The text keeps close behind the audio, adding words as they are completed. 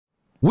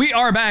We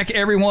are back,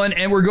 everyone,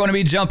 and we're going to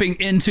be jumping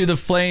into the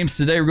flames.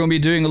 Today, we're going to be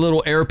doing a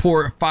little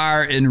airport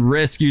fire and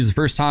rescue. It's the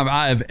first time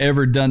I have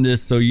ever done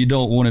this, so you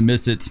don't want to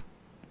miss it.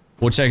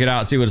 We'll check it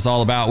out, see what it's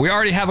all about. We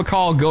already have a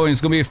call going.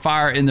 It's going to be a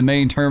fire in the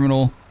main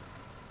terminal.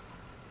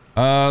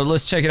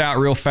 Let's check it out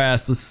real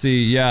fast. Let's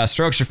see. Yeah,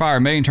 structure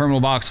fire, main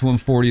terminal box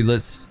 140.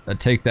 Let's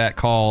take that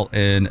call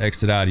and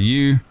exit out of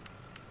you.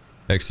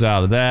 Exit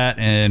out of that,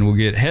 and we'll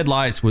get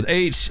headlights with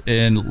H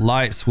and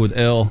lights with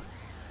L.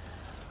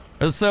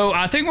 So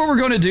I think what we're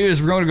going to do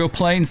is we're going to go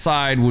plain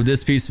side with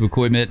this piece of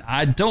equipment.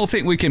 I don't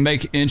think we can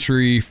make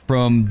entry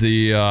from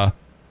the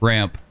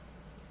ramp.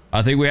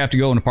 I think we have to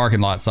go in the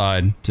parking lot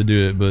side to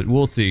do it, but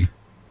we'll see.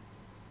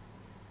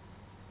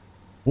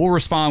 We'll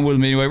respond with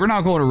them anyway. We're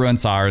not going to run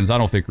sirens. I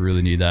don't think we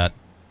really need that.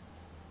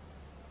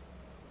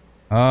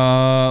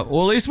 Well,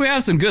 at least we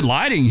have some good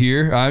lighting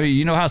here. I mean,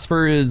 you know how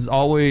Spur is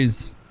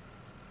always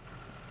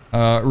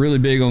really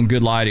big on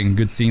good lighting,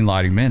 good scene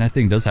lighting. Man, that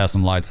thing does have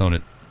some lights on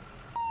it.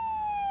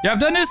 Yeah, I've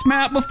done this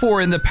map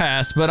before in the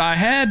past, but I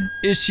had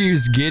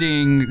issues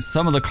getting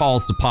some of the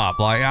calls to pop.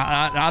 Like,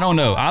 I don't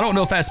know. I don't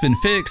know if that's been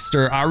fixed,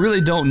 or I really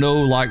don't know,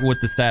 like,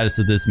 what the status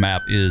of this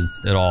map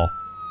is at all.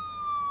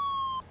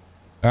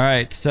 All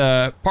right,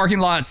 parking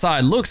lot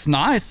side looks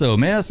nice, though.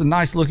 Man, that's a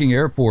nice looking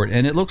airport,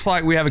 and it looks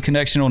like we have a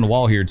connection on the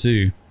wall here,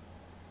 too.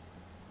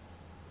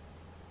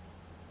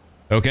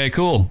 Okay,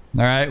 cool.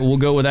 All right, we'll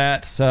go with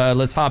that.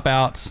 Let's hop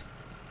out.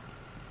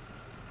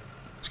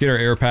 Let's get our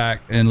air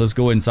pack and let's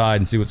go inside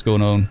and see what's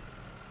going on.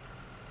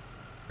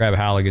 Grab a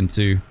Halligan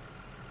too.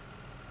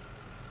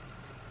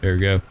 There we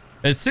go.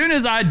 As soon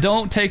as I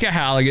don't take a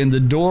Halligan, the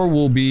door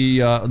will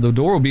be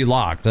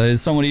locked.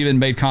 Someone even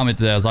made comment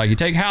to that. I was like, you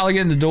take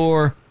Halligan, the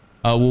door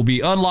will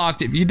be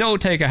unlocked. If you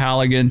don't take a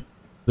Halligan,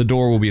 the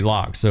door will be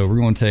locked. So we're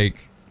going to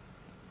take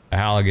a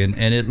Halligan,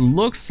 and it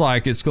looks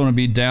like it's going to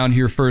be down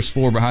here first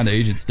floor behind the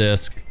agent's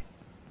desk.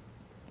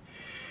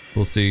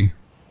 We'll see.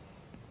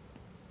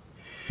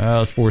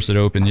 Let's force it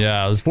open.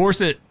 Yeah, let's force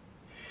it.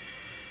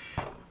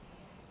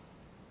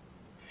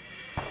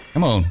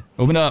 Come on,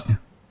 open up.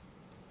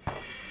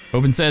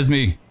 Open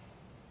sesame.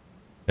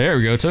 There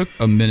we go. Took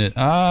a minute.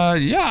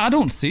 Yeah, I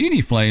don't see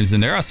any flames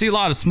in there. I see a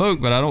lot of smoke,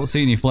 but I don't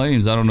see any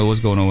flames. I don't know what's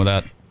going on with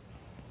that.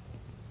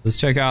 Let's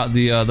check out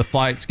the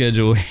flight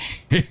schedule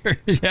here.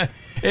 Yeah,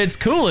 it's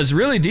cool. It's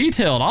really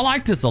detailed. I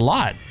like this a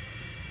lot.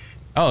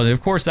 Oh,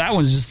 of course, that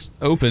one's just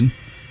open.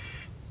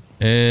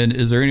 And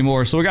is there any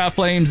more? So we got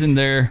flames in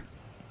there.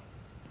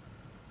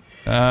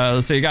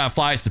 Let's see, you got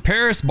flights to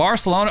Paris,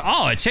 Barcelona.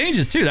 Oh, it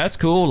changes too. That's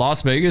cool.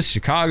 Las Vegas,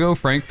 Chicago,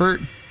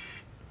 Frankfurt,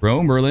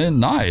 Rome, Berlin.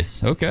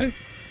 Nice. Okay.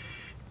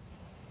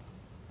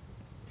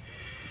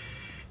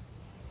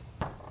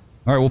 All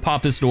right, we'll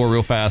pop this door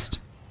real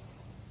fast.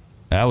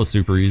 That was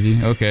super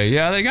easy. Okay,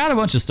 yeah, they got a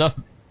bunch of stuff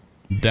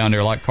down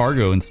there, like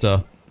cargo and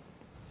stuff.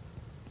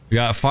 We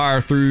got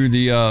fire through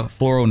the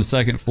floor on the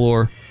second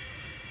floor.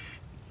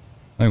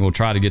 I think we'll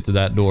try to get to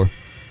that door.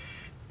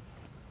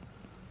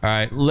 All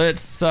right,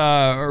 let's,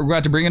 we're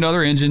going to bring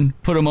another engine,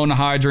 put them on the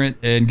hydrant,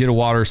 and get a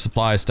water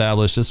supply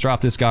established. Let's drop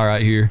this guy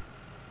right here.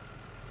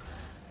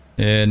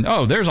 And,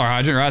 oh, there's our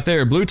hydrant right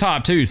there. Blue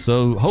top, too,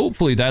 so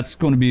hopefully that's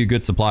going to be a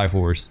good supply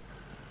for us.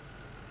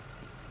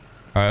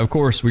 All right, of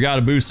course, we got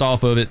a boost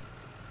off of it.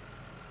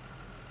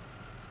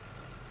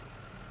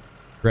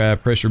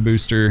 Grab pressure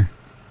booster.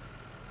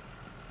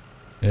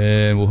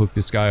 And we'll hook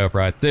this guy up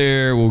right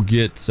there. We'll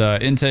get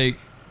intake.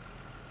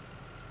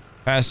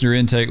 Passenger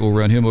intake, we'll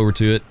run him over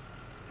to it.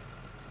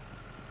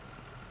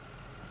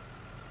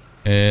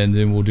 And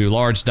then we'll do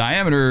large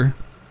diameter.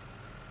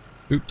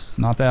 Oops,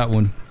 not that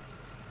one.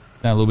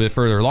 Down a little bit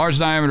further. Large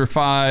diameter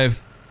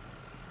 5.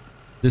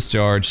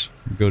 Discharge.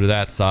 Go to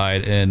that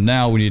side. And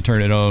now we need to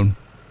turn it on.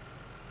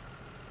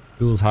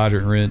 Tools,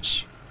 hydrant,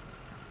 wrench.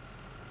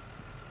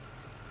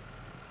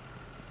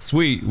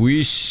 Sweet.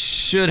 We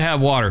should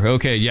have water.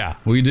 Okay, yeah,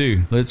 we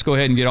do. Let's go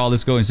ahead and get all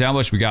this going. See how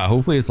much we got.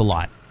 Hopefully it's a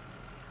lot.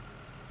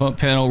 Pump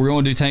panel. We're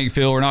going to do tank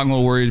fill. We're not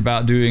going to worry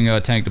about doing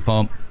tank to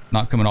pump.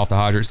 Not coming off the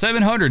hydrant.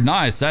 700,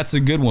 nice. That's a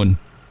good one.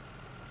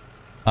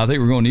 I think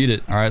we're going to need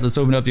it. All right, let's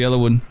open up the other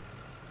one.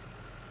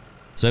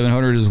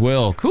 700 as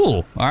well.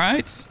 Cool. All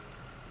right.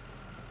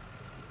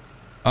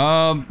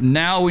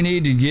 Now we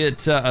need to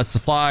get a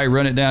supply,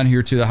 run it down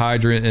here to the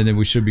hydrant, and then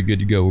we should be good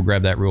to go. We'll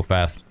grab that real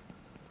fast.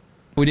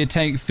 We did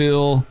tank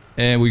fill,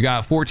 and we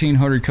got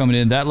 1,400 coming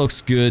in. That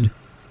looks good.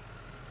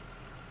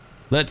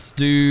 Let's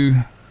do...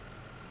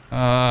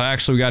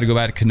 actually, we got to go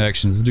back to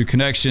connections. Let's do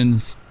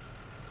connections.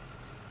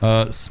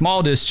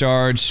 Small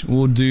discharge.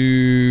 We'll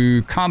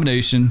do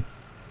combination.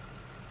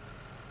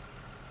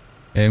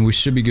 And we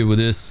should be good with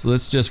this.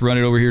 Let's just run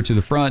it over here to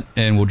the front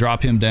and we'll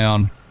drop him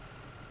down.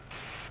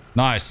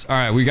 Nice. All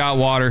right, we got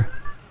water.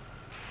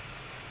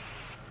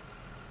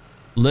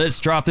 Let's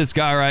drop this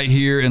guy right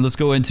here and let's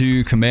go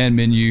into command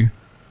menu.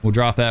 We'll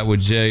drop that with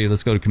J.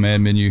 Let's go to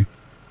command menu.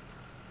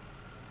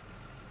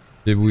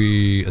 Did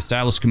we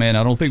establish command?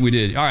 I don't think we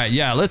did. All right,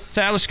 yeah, let's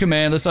establish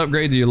command. Let's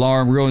upgrade the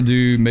alarm. We're going to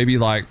do maybe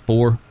like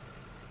 4.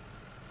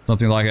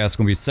 Something like that. It's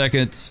going to be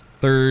second,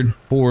 third,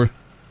 fourth.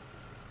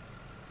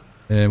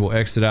 And we'll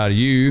exit out of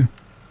you.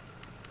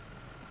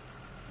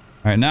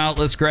 All right, now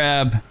let's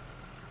grab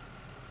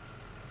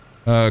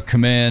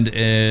command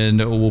and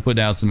we'll put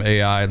down some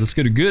AI. Let's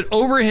get a good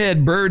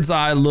overhead bird's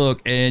eye look.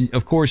 And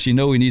of course, you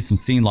know we need some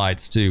scene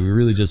lights too. We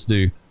really just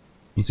do.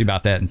 We'll see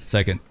about that in a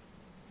second.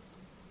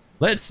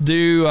 Let's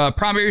do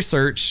primary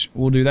search.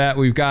 We'll do that.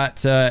 We've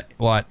got,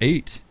 what,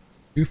 8?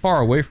 Too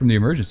far away from the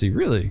emergency,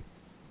 really?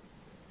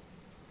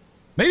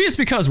 Maybe it's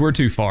because we're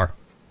too far.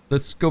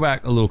 Let's go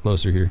back a little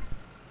closer here.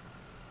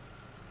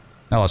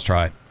 Now let's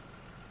try it.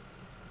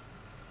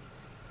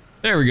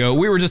 There we go.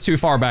 We were just too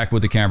far back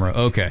with the camera.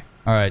 Okay.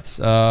 All right.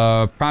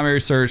 Primary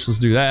search. Let's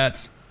do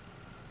that.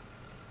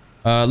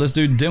 Let's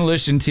do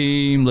demolition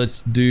team.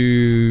 Let's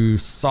do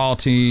saw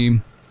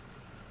team.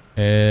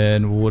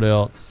 And what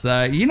else?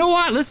 You know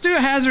what? Let's do a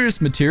hazardous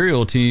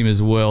material team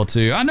as well,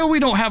 too. I know we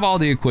don't have all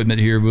the equipment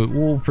here, but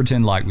we'll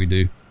pretend like we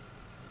do.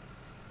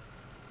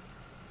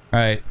 All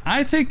right.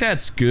 I think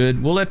that's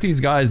good. We'll let these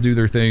guys do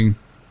their thing.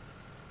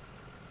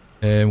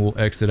 And we'll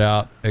exit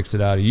out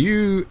of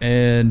you.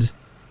 And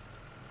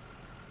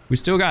we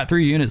still got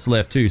 3 units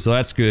left too, so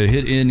that's good.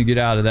 Hit in to get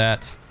out of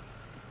that.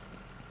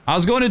 I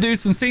was going to do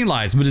some scene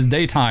lights, but it's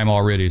daytime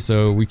already,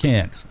 so we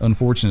can't,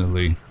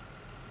 unfortunately.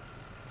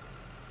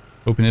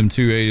 Open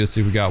M280, let's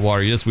see if we got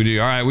water. Yes, we do.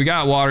 All right, we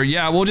got water.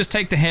 Yeah, we'll just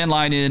take the hand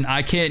line in.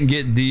 I can't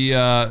get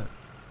the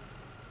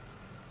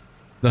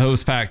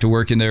hose pack to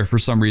work in there for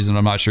some reason.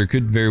 I'm not sure.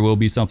 Could very well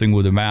be something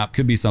with a map.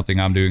 Could be something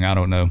I'm doing. I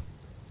don't know.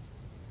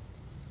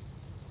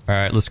 All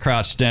right, let's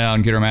crouch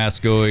down, get our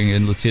mask going,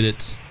 and let's hit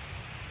it.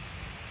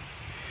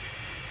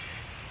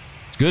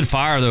 Good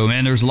fire though,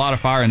 man. There's a lot of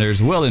fire in there.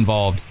 It's well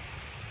involved.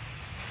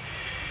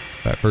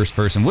 That first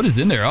person. What is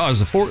in there? Oh,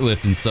 there's a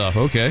forklift and stuff.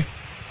 Okay.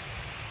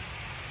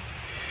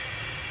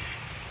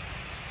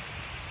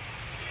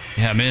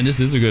 Yeah, man, this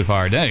is a good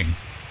fire. Dang.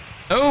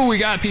 Oh, we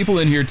got people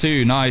in here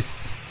too.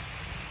 Nice.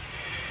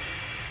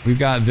 We've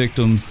got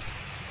victims.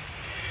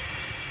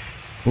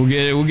 We'll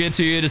get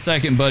to you in a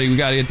second, buddy. We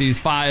gotta get these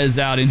fires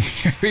out in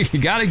here. We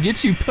gotta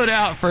get you put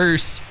out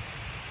first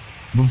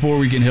before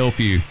we can help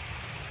you.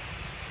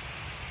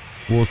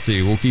 We'll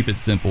see. We'll keep it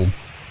simple.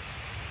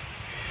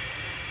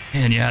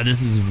 And yeah,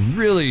 this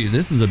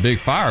is a big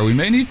fire. We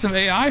may need some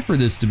AI for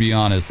this, to be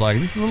honest. Like,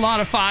 this is a lot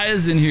of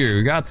fires in here.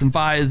 We got some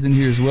fires in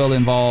here as well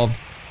involved.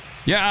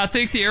 Yeah, I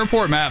think the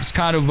airport map's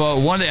kind of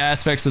one of the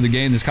aspects of the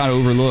game that's kind of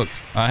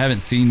overlooked. I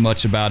haven't seen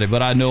much about it,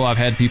 but I know I've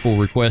had people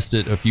request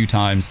it a few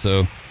times,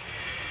 so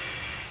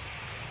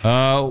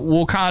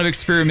we'll kind of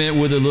experiment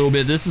with it a little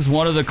bit. This is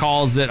one of the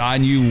calls that I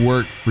knew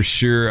worked for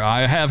sure.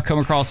 I have come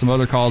across some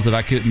other calls that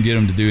I couldn't get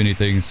them to do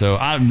anything, so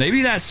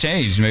maybe that's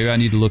changed. Maybe I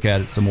need to look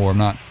at it some more. I'm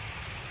not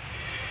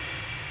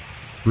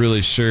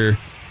really sure.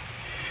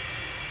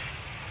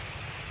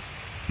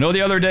 No,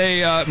 the other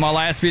day, my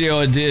last video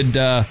I did,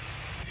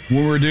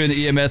 when we were doing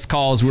the EMS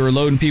calls, we were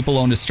loading people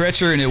on the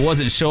stretcher and it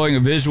wasn't showing a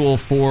visual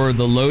for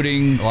the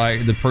loading.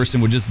 Like, the person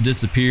would just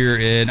disappear.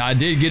 And I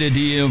did get a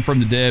DM from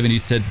the dev and he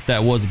said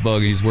that was a bug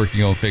and he's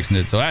working on fixing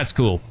it. So that's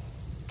cool.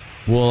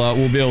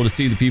 We'll be able to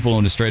see the people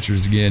on the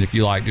stretchers again if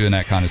you like doing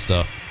that kind of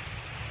stuff.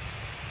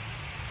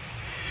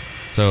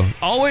 So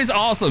always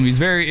awesome. He's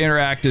very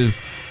interactive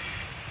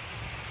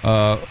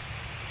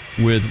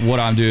with what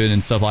I'm doing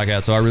and stuff like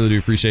that. So I really do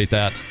appreciate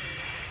that.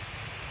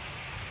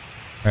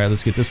 All right,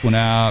 let's get this one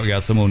out. We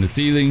got some on the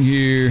ceiling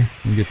here.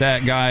 We'll get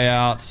that guy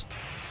out.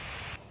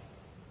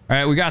 All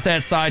right, we got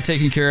that side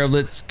taken care of.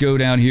 Let's go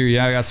down here.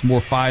 Yeah, I got some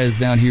more fires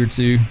down here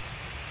too.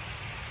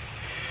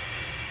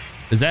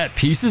 Is that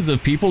pieces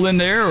of people in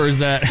there, or is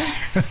that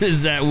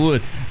is that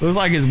wood? Looks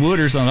like it's wood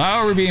or something.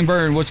 Oh, we're being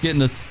burned. What's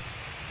getting us?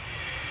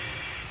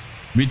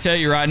 Let me tell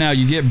you right now,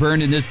 you get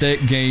burned in this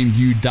game,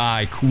 you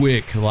die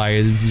quick. Like,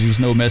 there's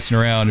no messing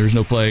around. There's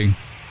no playing.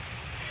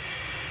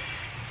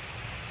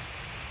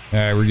 All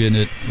right, we're getting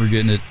it. We're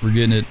getting it. We're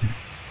getting it.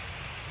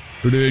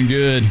 We're doing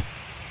good.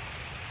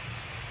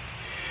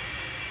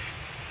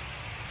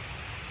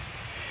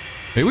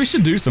 Maybe we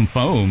should do some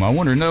foam. I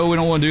wonder. No, we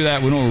don't want to do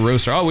that. We don't want to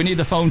roaster. Oh, we need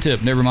the foam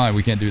tip. Never mind.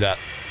 We can't do that.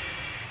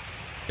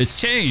 It's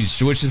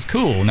changed, which is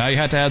cool. Now you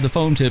have to have the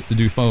foam tip to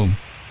do foam.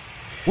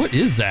 What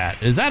is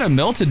that? Is that a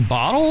melted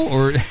bottle?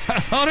 Or I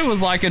thought it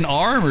was like an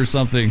arm or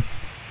something.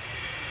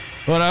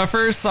 When I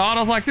first saw it, I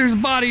was like, there's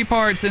body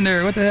parts in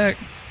there. What the heck?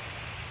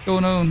 What's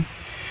going on?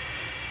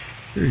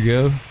 Here you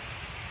go.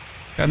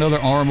 Got another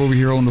arm over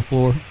here on the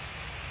floor.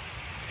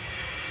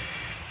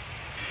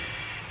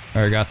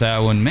 All right, got that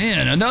one.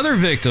 Man, another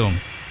victim.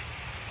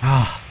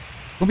 Ah,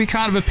 it'll be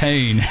kind of a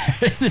pain.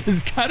 This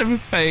is kind of a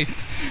pain.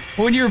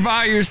 When you're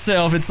by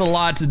yourself, it's a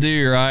lot to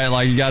do, right?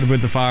 Like, you got to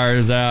put the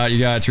fires out. You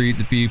got to treat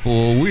the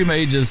people. We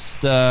may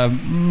just,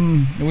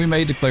 we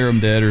may declare them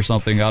dead or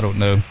something. I don't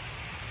know.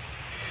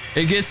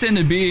 It gets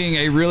into being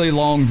a really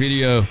long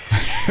video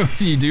when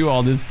you do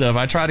all this stuff.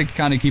 I try to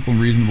kind of keep them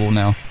reasonable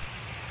now.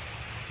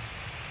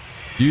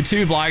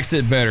 YouTube likes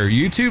it better.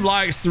 YouTube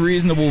likes the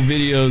reasonable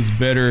videos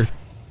better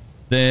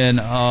than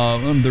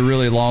the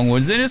really long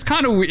ones. And it's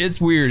kind of, it's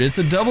weird. It's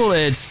a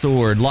double-edged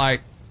sword. Like,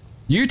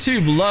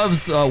 YouTube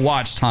loves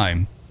watch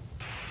time.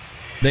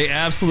 They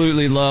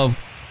absolutely love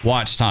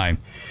watch time.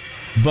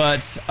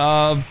 But,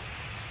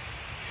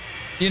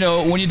 you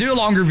know, when you do a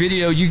longer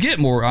video, you get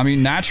more. I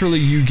mean, naturally,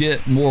 you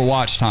get more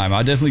watch time.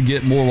 I definitely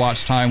get more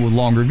watch time with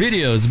longer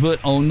videos.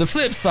 But on the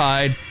flip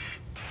side,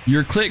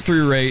 your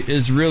click-through rate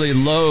is really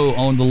low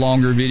on the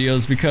longer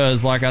videos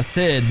because, like I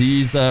said,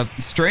 these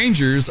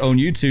strangers on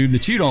YouTube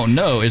that you don't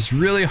know, it's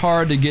really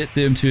hard to get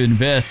them to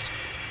invest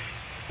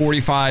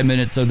 45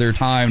 minutes of their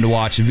time to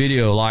watch a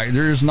video. Like,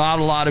 there's not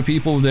a lot of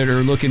people that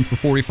are looking for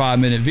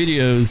 45-minute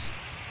videos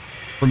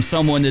from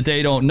someone that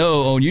they don't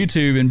know on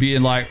YouTube and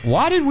being like,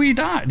 why did we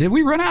die? Did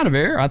we run out of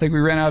air? I think we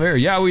ran out of air.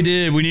 Yeah, we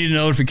did. We need a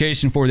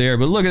notification for the air.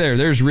 But look at there.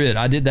 There's RIT.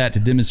 I did that to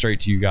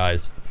demonstrate to you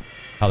guys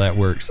how that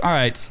works. All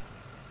right.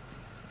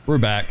 We're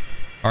back.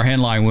 Our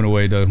hand line went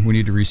away, though. We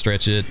need to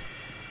restretch it.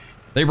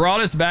 They brought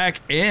us back,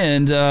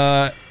 and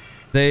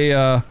they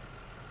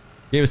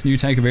gave us a new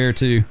tank of air,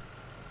 too.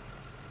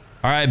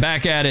 All right,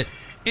 back at it.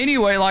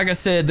 Anyway, like I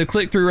said, the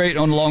click-through rate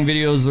on the long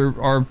videos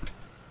are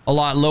a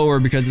lot lower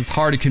because it's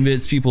hard to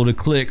convince people to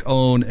click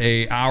on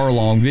a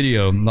hour-long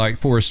video. Like,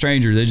 for a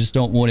stranger, they just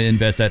don't want to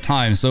invest that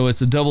time. So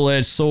it's a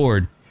double-edged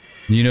sword.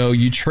 You know,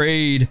 you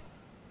trade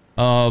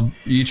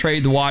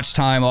the watch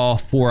time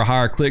off for a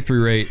higher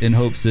click-through rate in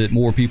hopes that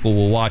more people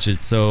will watch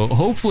it. So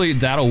hopefully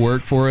that'll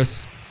work for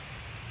us.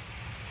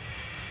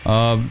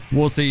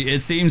 We'll see.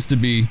 It seems to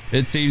be.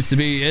 It's just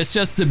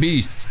the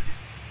beast.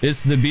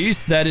 It's the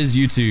beast that is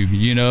YouTube,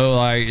 you know,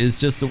 like,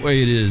 it's just the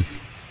way it is.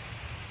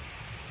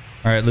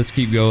 All right, let's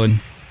keep going.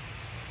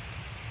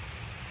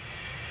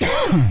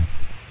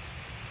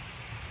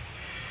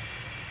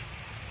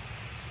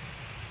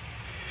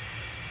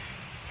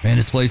 Man,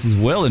 this place is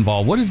well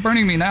involved. What is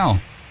burning me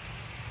now?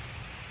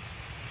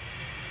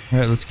 All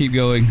right, let's keep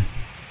going.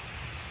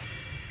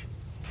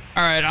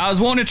 All right, I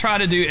was wanting to try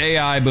to do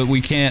AI, but we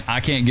can't.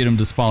 I can't get them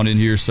to spawn in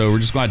here, so we're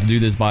just going to have to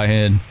do this by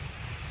hand.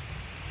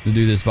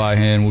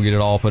 We'll get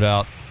it all put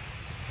out.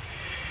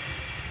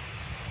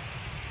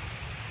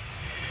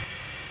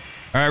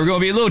 All right, we're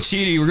going to be a little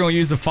cheaty. We're going to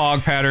use the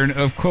fog pattern.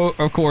 Of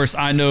course,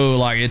 I know,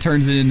 like, it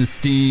turns it into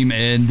steam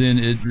and then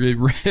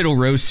it'll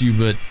roast you,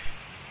 but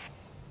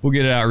we'll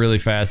get it out really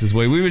fast this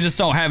way. We just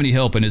don't have any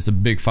help, and it's a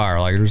big fire.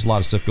 Like, there's a lot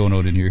of stuff going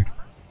on in here.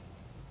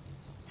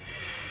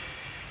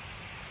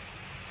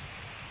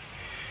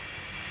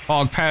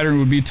 Fog pattern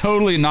would be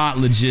totally not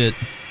legit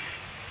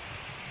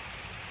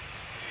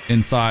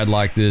inside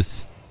like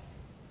this.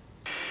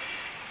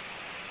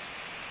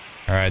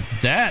 All right,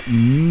 that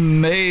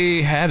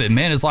may have it.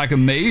 Man, it's like a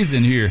maze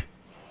in here.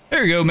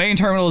 There you go. Main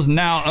terminal is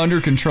now under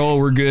control.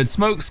 We're good.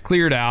 Smoke's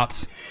cleared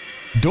out.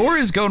 Door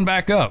is going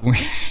back up.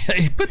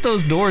 They put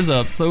those doors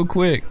up so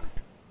quick.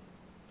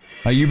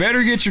 You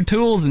better get your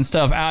tools and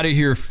stuff out of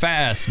here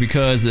fast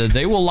because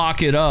they will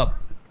lock it up,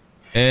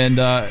 and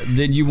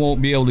then you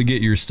won't be able to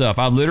get your stuff.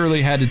 I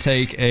literally had to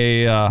take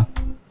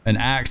an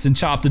axe and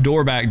chop the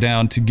door back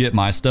down to get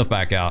my stuff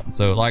back out.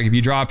 So, like, if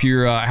you drop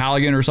your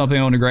Halligan or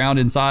something on the ground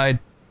inside,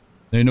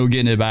 there's no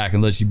getting it back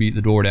unless you beat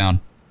the door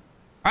down.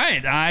 All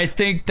right, I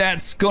think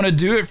that's going to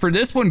do it for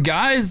this one,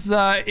 guys.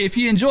 If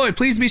you enjoyed,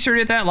 please be sure to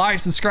hit that like,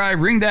 subscribe,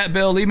 ring that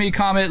bell, leave me a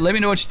comment. Let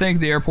me know what you think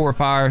of the airport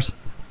fires.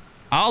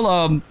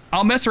 I'll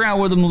mess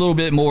around with them a little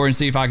bit more and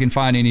see if I can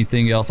find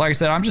anything else. Like I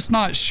said, I'm just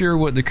not sure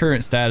what the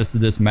current status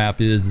of this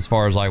map is as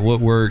far as, like, what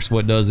works,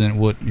 what doesn't,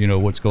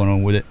 what's going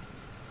on with it.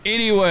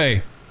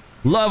 Anyway,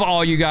 love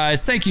all you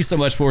guys. Thank you so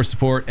much for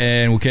support,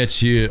 and we'll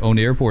catch you on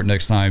the airport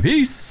next time.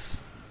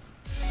 Peace.